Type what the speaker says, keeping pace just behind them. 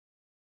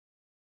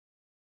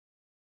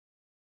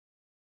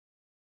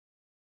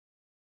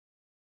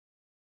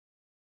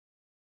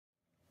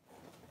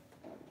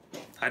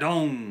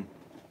Haidong!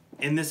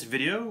 In this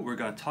video, we're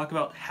going to talk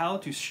about how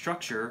to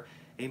structure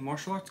a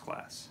martial arts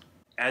class.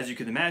 As you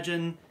can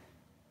imagine,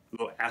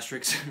 little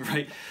asterisks,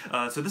 right?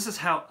 So this is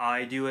how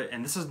I do it,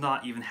 and this is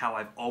not even how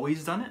I've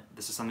always done it.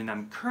 This is something that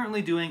I'm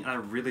currently doing, and I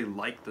really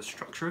like the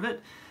structure of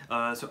it.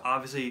 So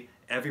obviously,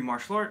 every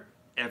martial art,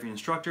 every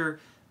instructor,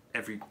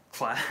 every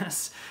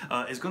class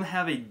is going to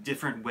have a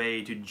different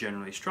way to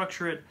generally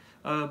structure it.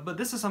 But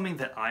this is something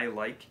that I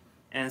like,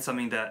 and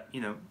something that,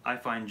 I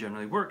find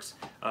generally works.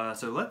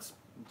 So let's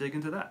dig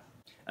into that.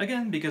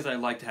 Again, because I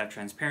like to have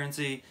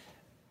transparency,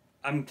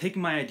 I'm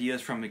taking my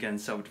ideas from, again,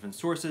 several different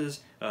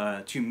sources,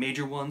 two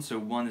major ones. So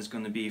one is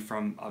going to be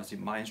from, obviously,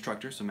 my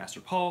instructor, so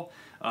Master Paul,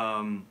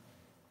 from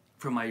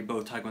my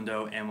both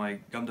Taekwondo and my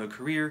Gumdo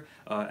career,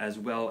 as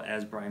well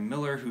as Brian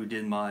Miller, who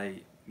did my,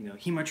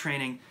 HEMA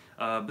training.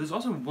 But there's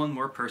also one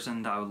more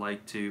person that I would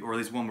like to, or at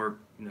least one more,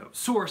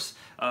 source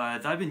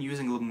that I've been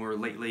using a little more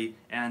lately,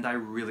 and I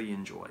really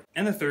enjoy.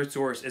 And the third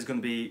source is going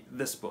to be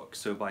this book,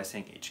 so by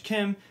Sang H.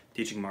 Kim,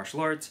 Teaching Martial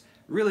Arts.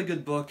 Really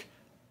good book.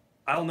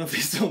 I don't know if they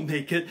still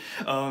make it,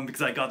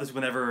 because I got this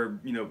whenever,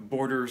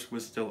 Borders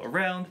was still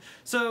around.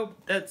 So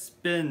that's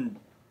been,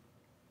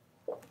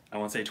 I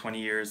won't say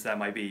 20 years, that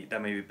might be a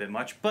bit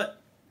much,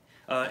 but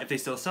if they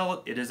still sell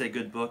it, it is a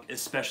good book,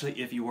 especially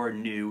if you are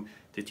new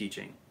to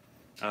teaching.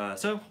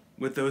 So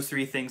with those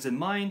three things in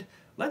mind,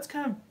 let's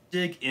kind of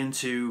dig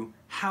into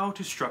how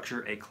to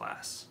structure a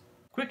class.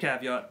 Quick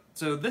caveat,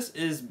 so this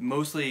is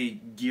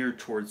mostly geared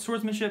towards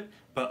swordsmanship,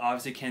 but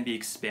obviously can be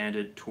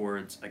expanded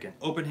towards, again,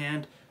 open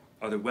hand,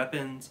 other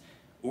weapons,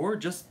 or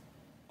just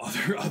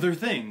other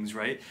things,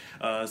 right?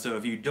 So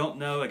if you don't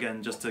know,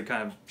 again, just to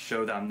kind of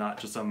show that I'm not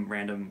just some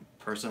random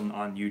person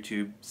on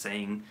YouTube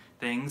saying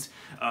things,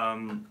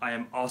 I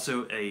am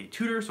also a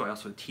tutor, so I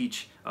also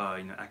teach,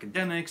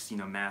 academics,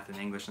 math and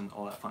English and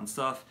all that fun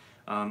stuff.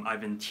 I've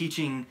been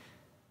teaching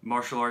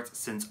martial arts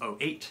since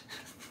 '08,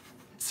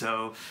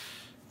 so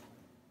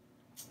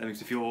that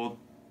makes me feel old.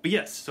 But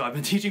yes, so I've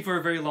been teaching for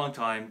a very long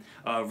time,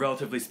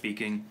 relatively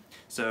speaking.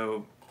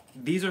 So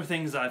these are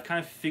things that I've kind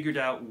of figured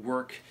out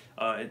work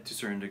to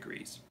certain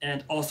degrees.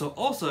 And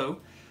also,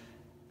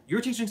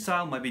 your teaching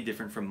style might be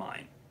different from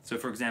mine. So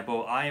for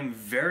example, I am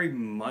very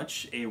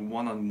much a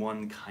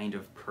one-on-one kind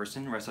of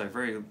person, right? So I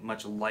very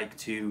much like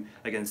to,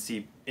 again,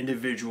 see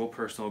individual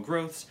personal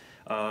growths,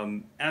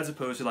 as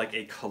opposed to like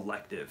a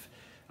collective.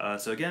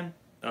 So again,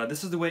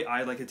 this is the way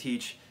I like to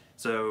teach.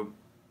 So,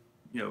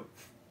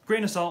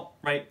 grain of salt,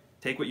 right?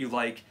 Take what you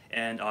like,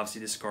 and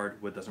obviously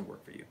discard what doesn't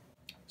work for you.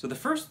 So the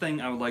first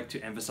thing I would like to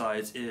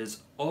emphasize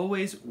is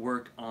always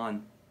work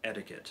on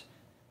etiquette.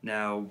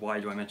 Now, why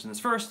do I mention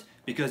this first?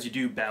 Because you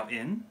do bow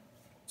in.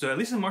 So at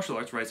least in martial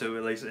arts, right? So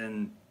at least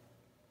in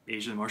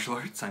Asian martial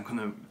arts, I'm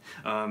gonna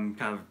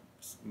kind of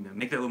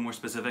make that a little more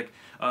specific.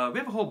 We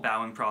have a whole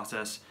bowing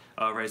process,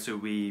 right? So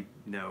we,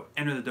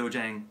 enter the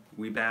dojang,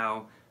 we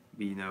bow,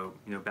 we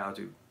bow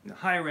to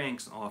high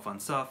ranks and all that fun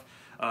stuff.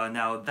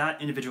 Now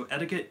that individual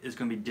etiquette is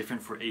going to be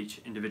different for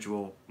each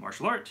individual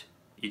martial art,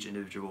 each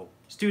individual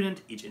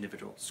student, each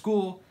individual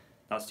school,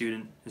 not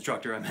student,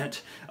 instructor I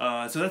meant.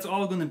 So that's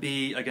all going to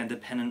be, again,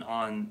 dependent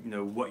on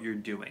what you're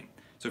doing.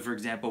 So for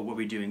example, what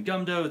we do in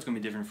Gumdo, it's going to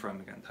be different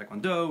from, again,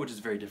 Taekwondo, which is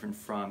very different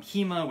from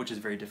HEMA, which is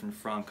very different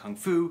from Kung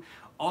Fu.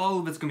 All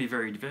of it's going to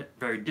be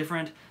very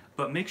different,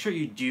 but make sure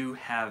you do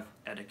have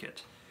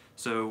etiquette.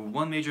 So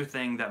one major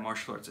thing that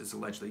martial arts is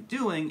allegedly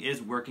doing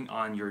is working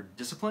on your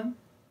discipline,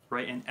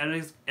 right?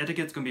 And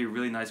etiquette's going to be a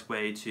really nice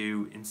way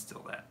to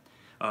instill that,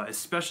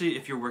 especially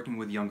if you're working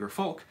with younger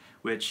folk,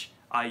 which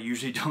I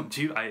usually don't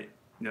do.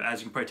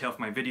 As you can probably tell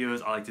from my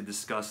videos, I like to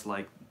discuss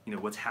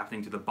what's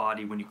happening to the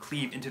body when you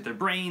cleave into their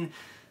brain.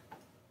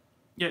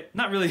 Yeah,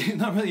 not really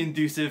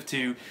inducive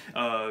to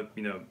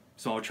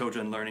small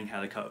children learning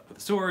how to cut with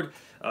a sword,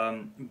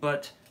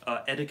 but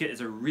etiquette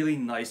is a really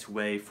nice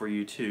way for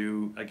you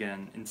to,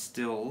 again,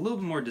 instill a little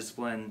bit more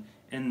discipline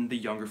in the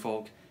younger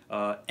folk,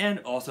 and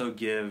also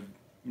give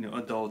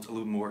adults a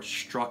little more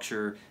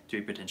structure to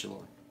a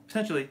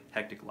potentially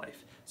hectic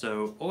life.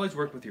 So always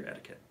work with your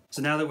etiquette.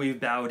 So now that we've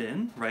bowed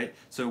in, right,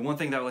 so one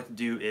thing that I like to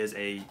do is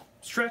a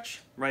stretch,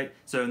 right?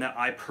 So now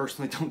I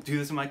personally don't do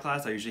this in my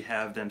class. I usually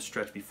have them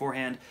stretch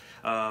beforehand,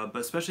 but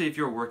especially if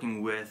you're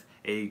working with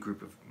a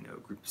group of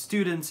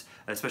students,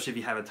 especially if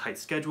you have a tight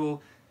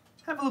schedule,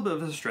 have a little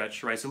bit of a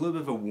stretch, right? So a little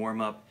bit of a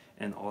warm up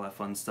and all that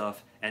fun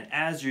stuff. And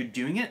as you're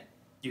doing it,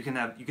 you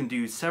can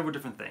do several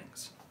different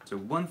things. So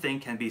one thing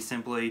can be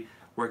simply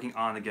working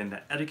on, again,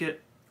 that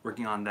etiquette,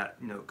 working on that,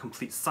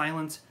 complete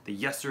silence, the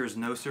yes sirs,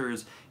 no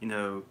sirs,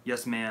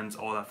 yes ma'ams,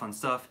 all that fun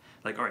stuff.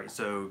 Like, all right,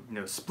 so,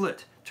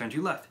 split, turn to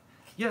your left.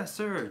 Yes,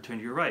 sir, turn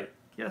to your right.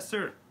 Yes,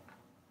 sir.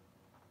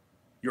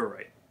 You're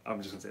right.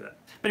 I'm just gonna say that.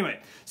 But anyway,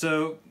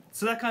 so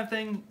that kind of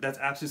thing, that's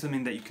absolutely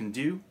something that you can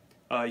do.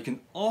 You can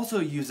also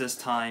use this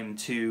time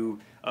to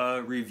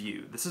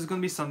review. This is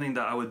gonna be something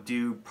that I would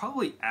do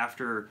probably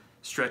after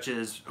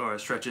stretches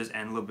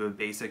and a little bit of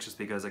basics, just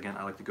because, again,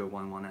 I like to go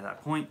one-on-one at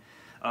that point.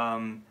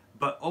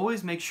 But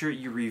always make sure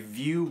you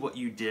review what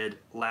you did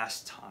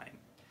last time.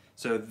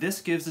 So this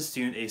gives the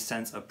student a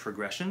sense of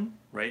progression,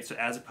 right? So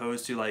as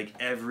opposed to like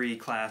every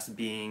class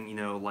being,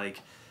 like,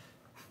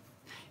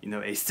 a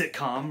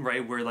sitcom,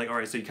 right? Where like, all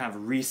right, so you kind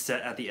of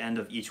reset at the end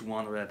of each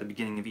one or at the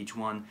beginning of each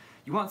one.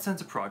 You want a sense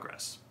of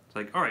progress. It's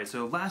like, all right,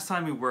 so last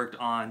time we worked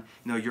on,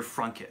 your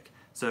front kick.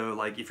 So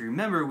like, if you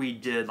remember, we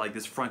did like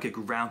this front kick,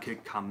 round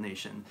kick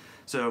combination.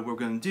 So what we're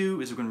gonna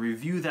do is we're gonna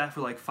review that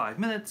for like 5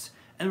 minutes,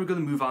 and we're gonna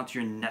move on to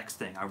your next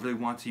thing. I really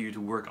want you to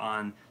work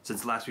on,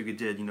 since last week we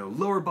did,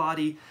 lower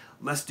body,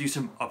 let's do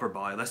some upper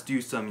body, let's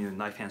do some,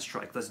 knife hand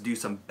strike, let's do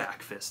some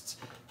back fists.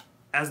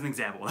 As an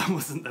example, that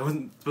wasn't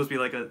supposed to be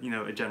like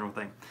a general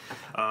thing.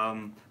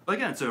 But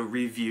again, so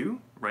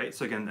review, right?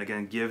 So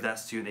again, give that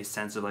student a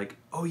sense of like,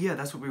 oh yeah,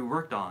 that's what we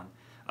worked on.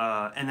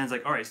 And then it's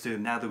like, all right, so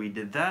now that we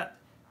did that,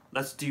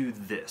 let's do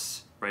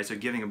this, right? So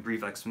giving a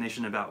brief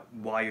explanation about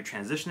why you're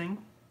transitioning,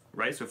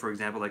 right? So for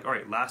example, like, all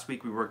right, last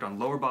week we worked on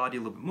lower body a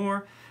little bit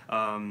more.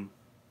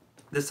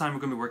 This time we're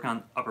gonna be working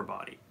on upper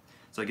body.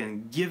 So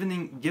again,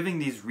 giving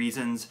these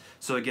reasons,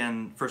 so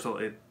again, first of all,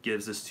 it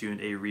gives the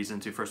student a reason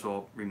to, first of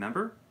all,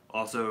 remember,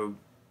 also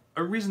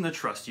a reason to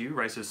trust you,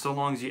 right? So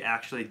long as you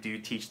actually do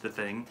teach the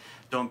thing,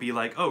 don't be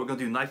like, oh, we're gonna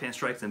do knife hand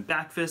strikes and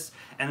back fists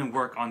and then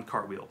work on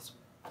cartwheels.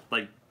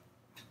 Like,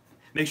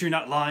 make sure you're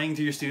not lying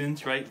to your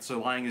students, right?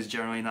 So lying is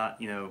generally not,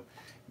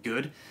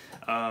 good.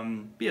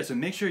 But yeah, so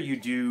make sure you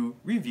do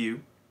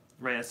review,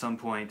 right, at some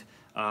point.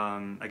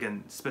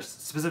 Again,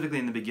 specifically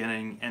in the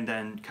beginning, and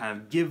then kind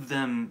of give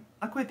them,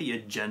 not quite the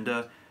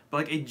agenda, but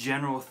like a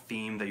general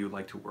theme that you would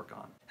like to work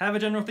on. Have a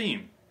general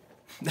theme.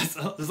 That's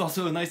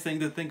also a nice thing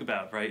to think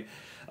about, right?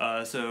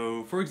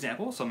 So for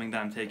example, something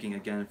that I'm taking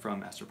again from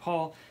Master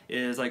Paul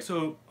is like,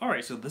 so, all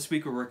right, so this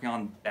week we're working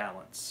on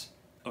balance.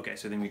 Okay,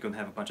 so then we're going to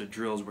have a bunch of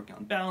drills working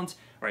on balance.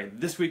 All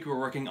right, this week we're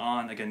working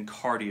on, again,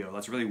 cardio.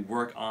 Let's really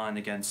work on,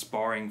 again,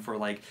 sparring for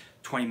like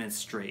 20 minutes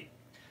straight.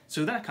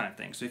 So that kind of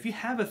thing. So if you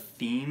have a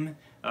theme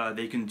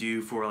they can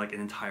do for like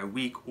an entire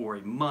week or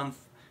a month,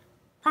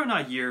 probably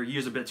not a year,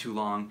 year's a bit too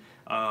long,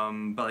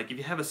 but like if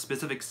you have a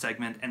specific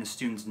segment and the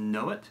students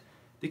know it,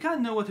 they kind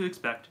of know what to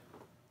expect,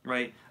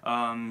 right?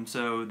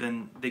 So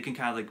then they can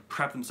kind of like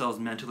prep themselves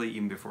mentally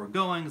even before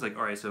going. It's like,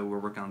 all right, so we're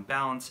working on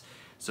balance.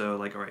 So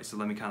like, all right, so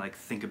let me kind of like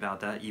think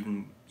about that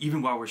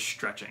even while we're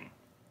stretching,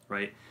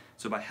 right?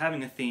 So by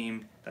having a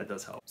theme, that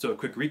does help. So a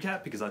quick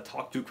recap, because I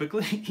talked too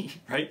quickly,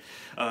 right?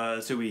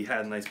 So we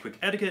had a nice quick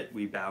etiquette,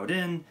 we bowed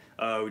in,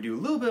 we do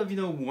a little bit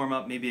of, warm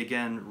up, maybe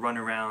again, run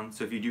around.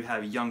 So if you do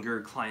have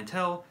younger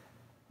clientele,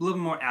 a little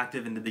bit more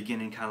active in the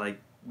beginning, kind of like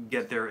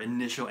get their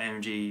initial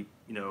energy,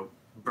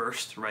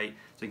 burst, right?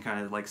 So you can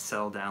kind of like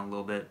settle down a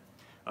little bit.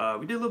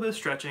 We did a little bit of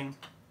stretching,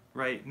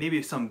 right?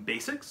 Maybe some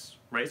basics,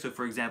 right? So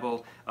for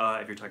example,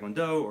 if you're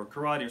Taekwondo or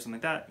karate or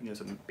something like that,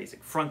 some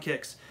basic front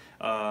kicks,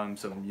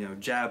 some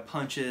jab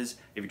punches.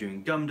 If you're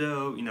doing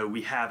Gumdo,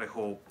 we have a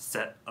whole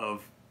set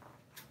of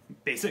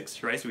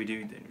basics, right? So we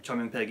do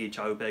Chumyungpegi,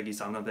 Chaupegi,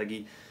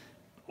 Samgangpegi,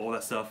 all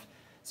that stuff.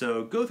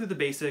 So go through the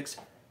basics,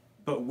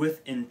 but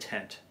with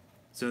intent.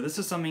 So this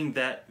is something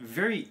that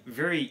very,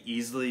 very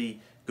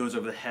easily goes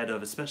over the head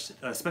of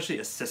especially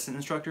assistant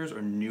instructors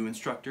or new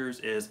instructors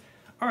is,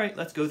 all right,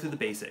 let's go through the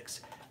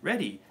basics.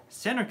 Ready,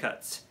 center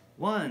cuts,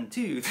 1,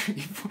 2, 3,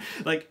 4,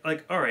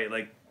 like, all right,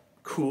 like,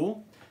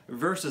 cool,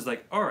 versus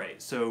like, all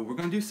right, so we're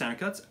gonna do center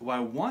cuts. What I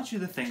want you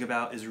to think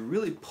about is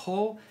really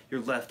pull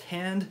your left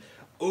hand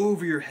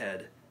over your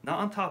head, not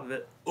on top of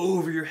it,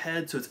 over your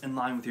head so it's in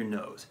line with your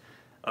nose.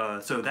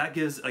 So that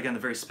gives, again, a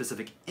very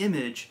specific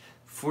image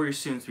for your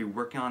students to be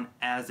working on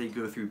as they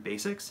go through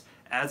basics,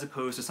 as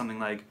opposed to something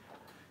like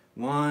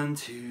 1,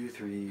 2,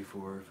 3,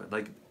 4, 5,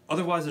 like,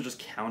 otherwise they're just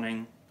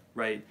counting,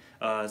 right?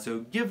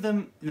 So give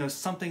them,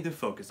 something to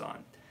focus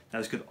on. Now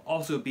this could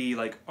also be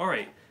like, all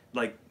right,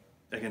 like,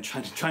 again,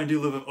 trying to do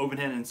a little bit of open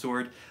hand and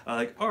sword,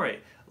 like, all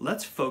right,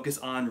 let's focus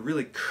on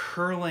really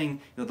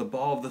curling, the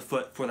ball of the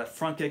foot for that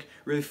front kick,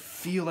 really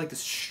feel like the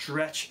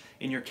stretch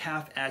in your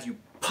calf as you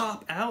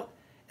pop out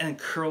and then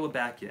curl it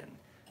back in,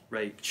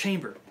 right?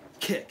 Chamber,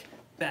 kick,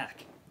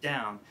 back,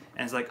 down,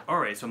 and it's like, all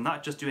right, so I'm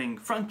not just doing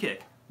front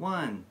kick,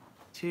 1,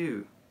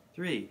 2,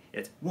 3,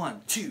 it's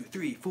 1, 2,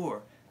 3,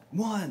 4,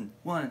 1,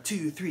 1,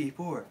 2, 3,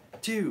 4,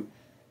 2.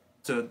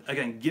 So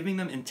again, giving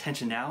them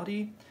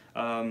intentionality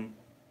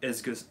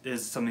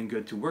is something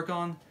good to work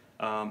on.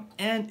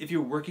 And if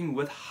you're working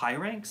with high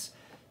ranks,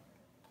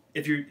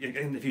 if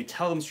you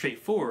tell them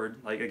straightforward,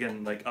 like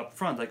again, like up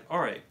front, like, all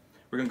right,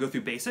 we're gonna go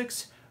through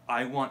basics.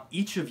 I want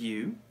each of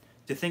you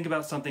to think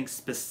about something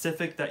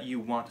specific that you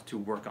want to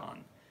work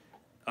on.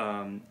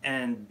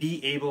 And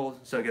be able,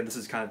 so again, this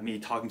is kind of me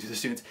talking to the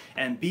students,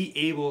 and be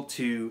able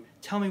to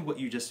tell me what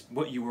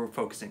you were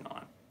focusing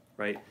on,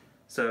 right?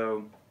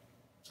 So,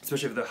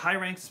 especially if they're high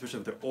ranks, especially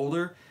if they're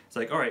older, it's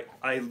like, all right,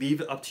 I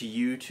leave it up to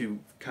you to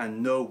kind of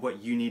know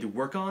what you need to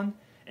work on,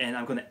 and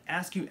I'm going to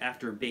ask you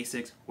after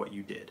basics what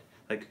you did.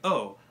 Like,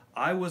 oh,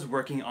 I was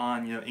working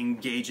on,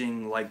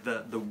 engaging like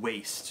the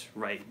waist,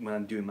 right, when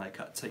I'm doing my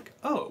cuts. Like,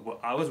 oh, well,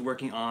 I was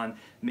working on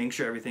making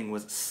sure everything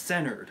was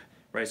centered,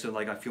 right? So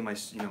like I feel my,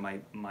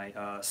 my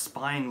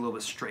spine a little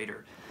bit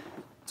straighter.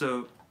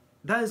 So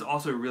that is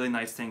also a really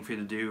nice thing for you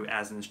to do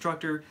as an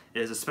instructor,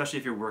 is especially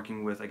if you're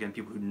working with, again,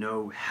 people who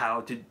know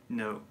how to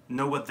know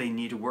what they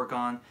need to work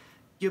on,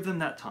 give them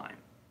that time,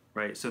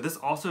 right? So this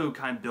also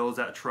kind of builds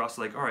that trust,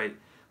 like, all right,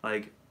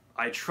 like,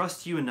 I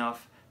trust you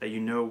enough that you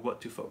know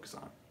what to focus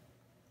on.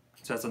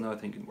 So that's another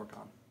thing you can work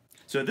on.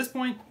 So at this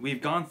point,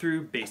 we've gone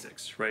through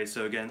basics, right?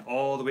 So again,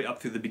 all the way up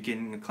through the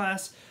beginning of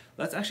class,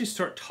 let's actually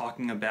start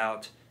talking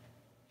about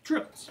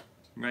drills,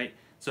 right?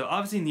 So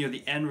obviously near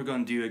the end, we're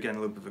going to do, again, a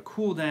little bit of a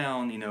cool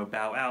down,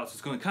 bow out. So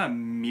it's going to kind of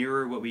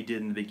mirror what we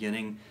did in the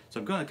beginning. So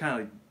I'm going to kind of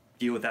like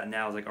deal with that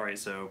now. It's like, all right,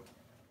 so,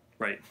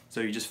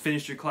 so you just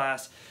finished your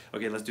class.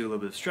 Okay, let's do a little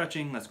bit of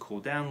stretching. Let's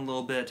cool down a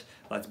little bit.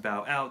 Let's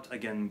bow out,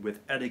 again, with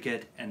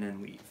etiquette, and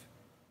then leave,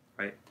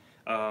 right?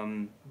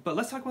 But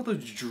let's talk about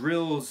those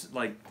drills,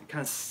 like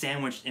kind of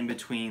sandwiched in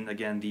between,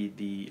 again,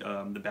 the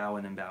bow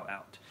in and bow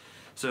out.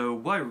 So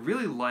what I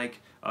really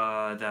like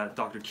that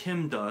Dr.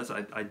 Kim does,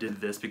 I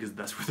did this because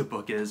that's where the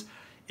book is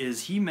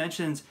he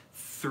mentions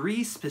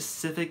 3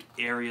 specific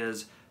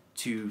areas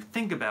to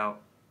think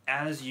about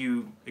as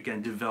you,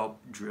 again, develop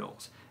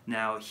drills.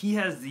 Now, he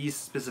has these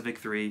specific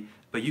 3,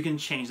 but you can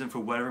change them for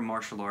whatever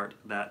martial art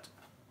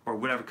or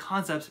whatever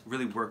concepts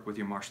really work with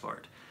your martial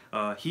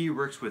art. He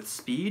works with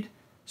speed,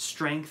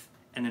 strength,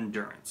 and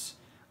endurance.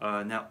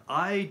 Now,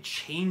 I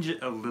change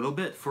it a little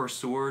bit for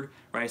sword,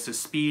 right? So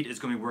speed is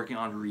going to be working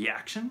on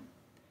reaction.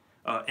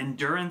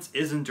 Endurance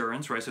is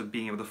endurance, right? So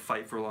being able to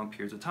fight for long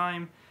periods of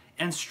time.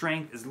 And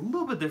strength is a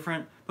little bit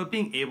different, but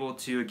being able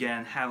to,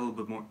 again, have a little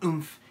bit more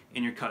oomph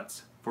in your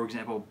cuts. For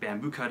example,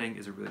 bamboo cutting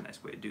is a really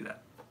nice way to do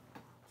that.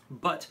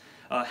 But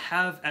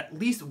have at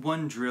least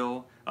one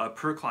drill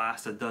per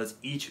class that does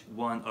each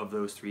one of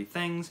those 3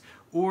 things,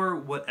 or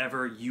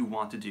whatever you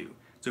want to do.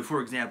 So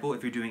for example,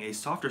 if you're doing a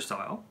softer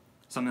style,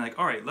 something like,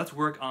 all right, let's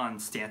work on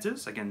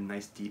stances, again,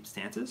 nice deep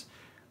stances.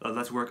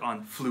 Let's work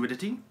on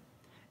fluidity,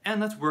 and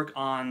let's work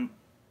on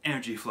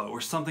energy flow,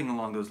 or something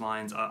along those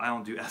lines. I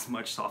don't do as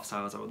much soft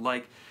style as I would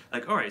like.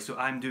 Like, all right, so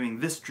I'm doing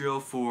this drill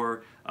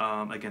for,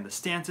 again, the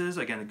stances.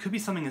 Again, it could be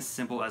something as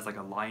simple as like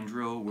a line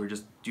drill, where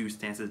just do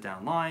stances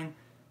down line.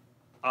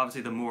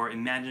 Obviously, the more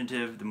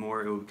imaginative, the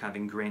more it will kind of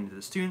ingrain into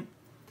the student.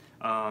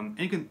 And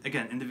you can,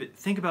 again,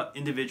 think about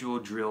individual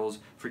drills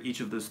for each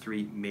of those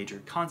 3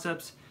 major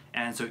concepts.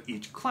 And so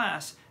each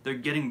class, they're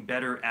getting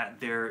better at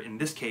their, in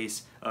this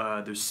case,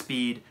 their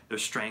speed, their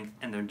strength,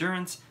 and their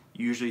endurance.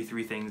 Usually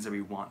 3 things that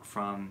we want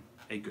from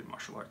a good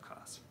martial art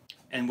class.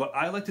 And what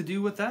I like to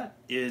do with that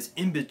is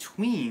in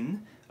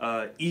between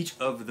each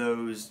of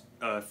those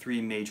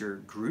 3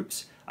 major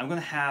groups, I'm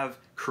going to have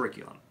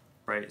curriculum,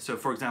 right? So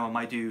for example, I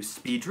might do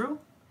speed drill.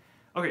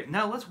 Okay,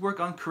 now let's work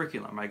on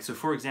curriculum, right? So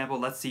for example,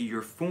 let's see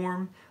your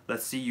form,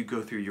 let's see you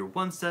go through your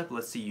 1 step,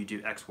 let's see you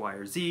do X, Y,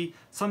 or Z,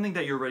 something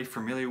that you're already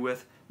familiar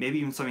with, maybe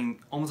even something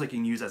almost like you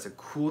can use as a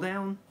cool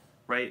down,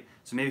 right?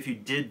 So maybe if you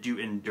did do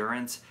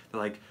endurance,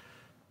 they're like,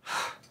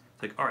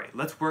 all right,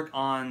 let's work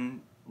on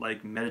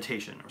like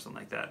meditation or something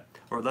like that.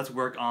 Or let's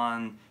work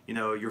on,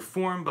 your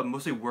form, but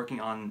mostly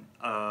working on,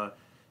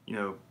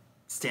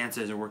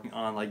 stances, or working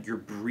on like your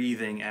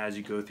breathing as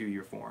you go through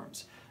your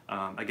forms.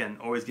 Again,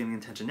 always giving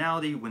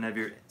intentionality whenever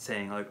you're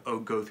saying like, oh,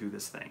 go through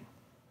this thing.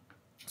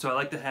 So I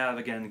like to have,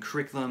 again,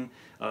 curriculum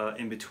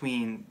in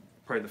between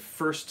probably the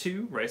first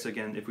 2, right? So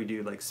again, if we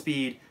do like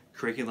speed,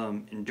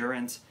 curriculum,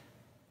 endurance.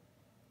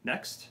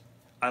 Next,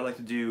 I like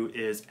to do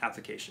is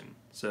application.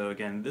 So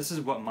again, this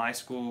is what my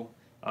school,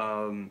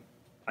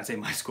 I say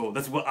my school,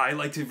 that's what I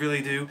like to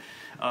really do.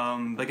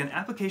 But again,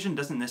 application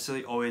doesn't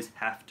necessarily always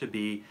have to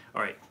be,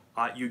 all right,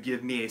 you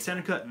give me a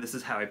center cut, this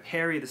is how I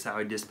parry, this is how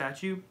I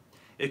dispatch you.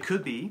 It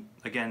could be,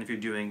 again, if you're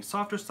doing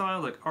softer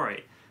style, like, all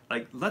right,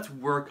 like, let's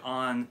work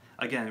on,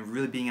 again,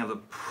 really being able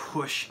to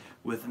push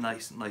with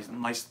nice,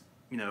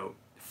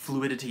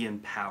 fluidity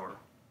and power,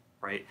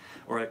 right?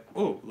 Or like,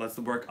 oh, let's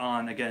work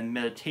on, again,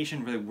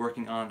 meditation, really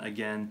working on,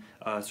 again,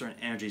 certain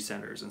energy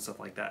centers and stuff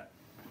like that.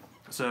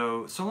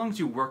 So long as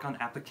you work on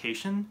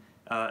application,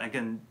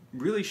 again,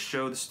 really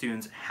show the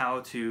students how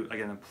to,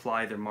 again,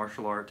 apply their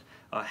martial art,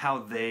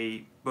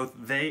 both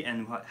they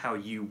and how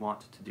you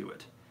want to do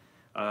it.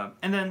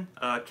 And then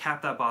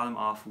cap that bottom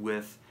off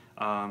with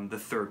the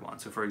 3rd one.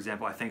 So for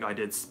example, I think I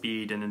did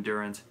speed and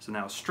endurance, so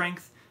now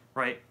strength,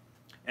 right?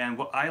 And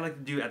what I like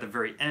to do at the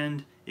very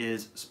end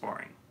is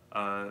sparring.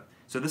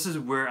 So this is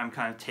where I'm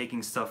kind of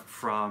taking stuff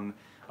from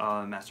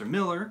Master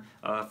Miller,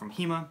 from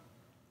HEMA.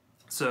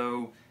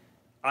 So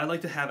I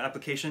like to have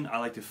application, I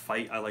like to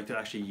fight, I like to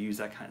actually use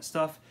that kind of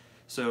stuff.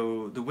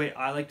 So the way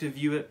I like to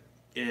view it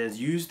is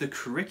use the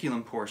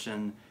curriculum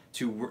portion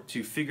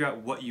to figure out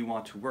what you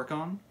want to work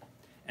on,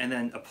 and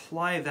then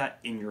apply that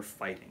in your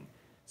fighting.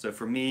 So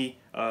for me,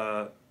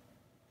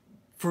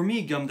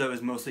 Gumdo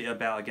is mostly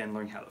about, again,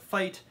 learning how to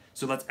fight,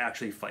 so let's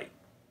actually fight.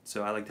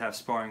 So I like to have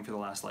sparring for the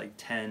last like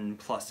 10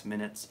 plus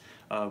minutes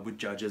with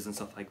judges and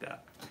stuff like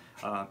that.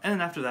 And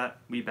then after that,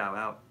 we bow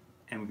out,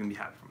 and we can be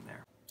happy from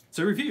there.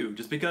 So review,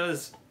 just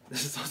because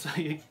this is also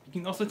you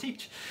can also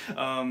teach.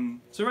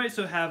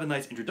 So have a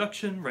nice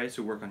introduction, right?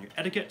 So work on your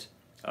etiquette.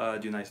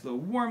 do a nice little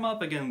warm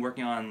up, again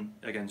working on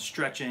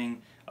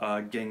stretching,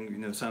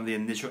 getting some of the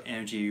initial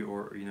energy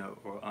or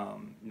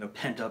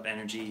pent up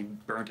energy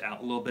burnt out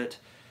a little bit.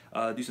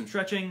 Do some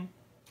stretching,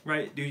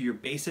 right? Do your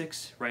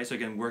basics, right? So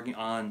again, working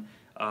on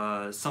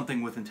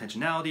something with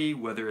intentionality,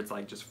 whether it's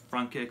like just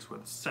front kicks,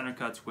 whether it's center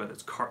cuts, whether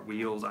it's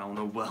cartwheels, I don't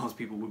know what else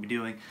people would be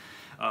doing.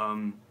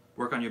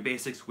 Work on your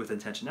basics with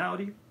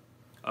intentionality.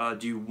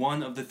 Do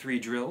one of the 3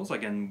 drills,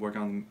 again work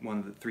on one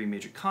of the 3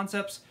 major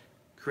concepts: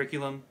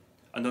 curriculum,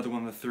 another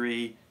one of the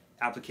 3,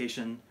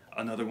 application,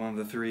 another one of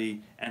the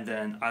 3, and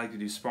then I like to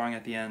do sparring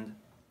at the end.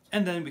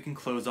 And then we can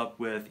close up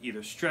with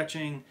either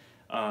stretching,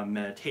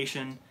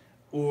 meditation,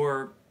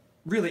 or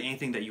really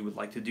anything that you would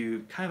like to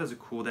do kind of as a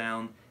cool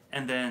down,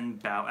 and then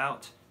bow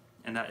out.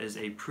 And that is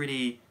a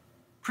pretty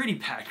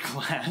packed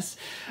class.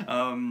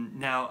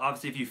 Now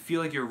obviously if you feel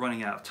like you're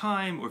running out of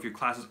time, or if your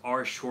classes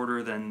are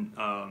shorter than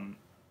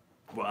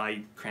what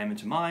I cram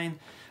into mine,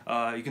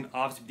 you can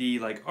obviously be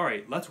like, all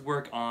right, let's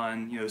work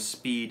on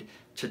speed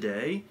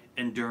today,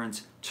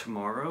 endurance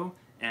tomorrow,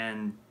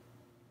 and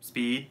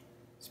speed,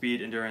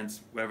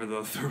 endurance, whatever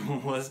the third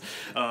one was,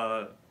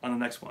 on the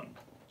next one,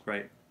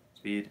 right?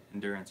 Speed,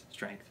 endurance,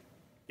 strength.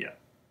 Yeah,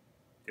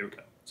 there we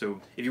go.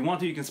 So if you want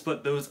to, you can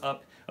split those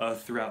up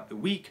throughout the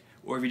week,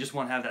 or if you just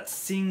want to have that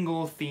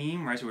single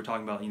theme, right? So we're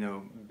talking about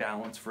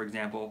balance, for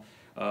example.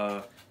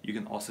 You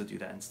can also do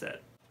that instead.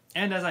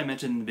 And as I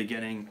mentioned in the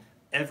beginning,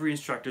 every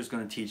instructor is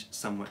going to teach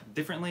somewhat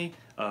differently.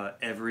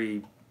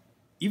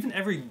 Even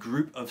every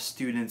group of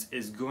students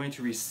is going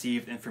to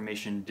receive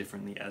information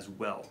differently as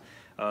well.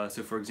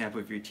 So for example,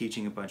 if you're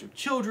teaching a bunch of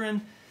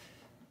children,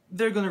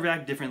 they're going to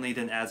react differently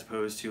than as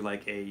opposed to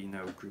like a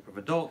group of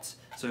adults.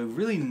 So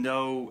really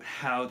know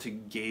how to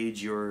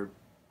gauge your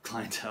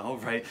clientele,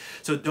 right?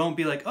 So don't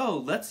be like,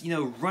 oh, let's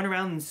run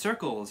around in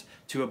circles,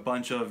 to a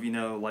bunch of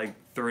like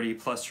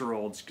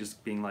 30-plus-year-olds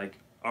just being like,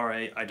 all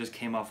right, I just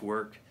came off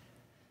work,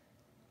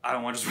 I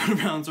don't want to just run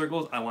around in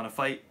circles, I want to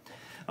fight.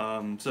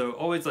 So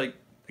always, like,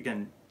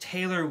 again,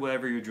 tailor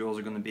whatever your drills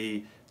are going to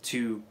be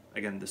to,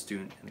 again, the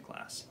student in the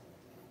class.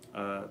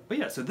 But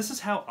yeah, so this is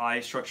how I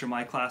structure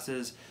my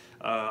classes.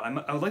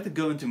 I would like to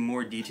go into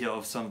more detail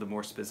of some of the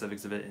more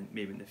specifics of it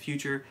maybe in the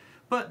future,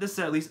 but this is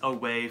at least a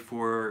way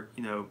for,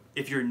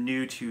 if you're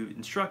new to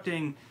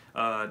instructing,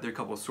 there are a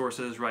couple of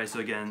sources, right? So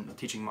again,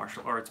 Teaching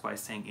Martial Arts by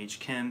Sang H.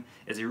 Kim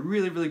is a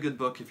really, really good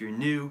book if you're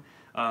new.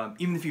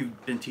 Even if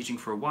you've been teaching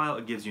for a while,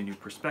 it gives you a new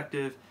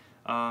perspective.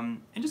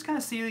 And just kind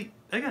of see,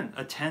 again,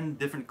 attend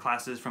different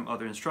classes from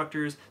other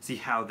instructors, see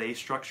how they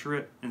structure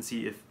it, and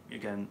see if,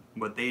 again,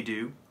 what they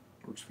do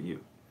works for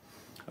you.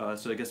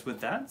 So I guess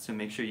with that, so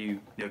make sure you,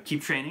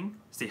 keep training,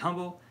 stay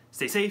humble,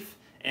 stay safe,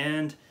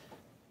 and,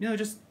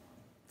 just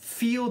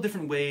feel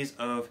different ways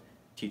of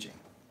teaching.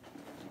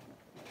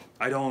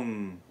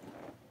 Haidong.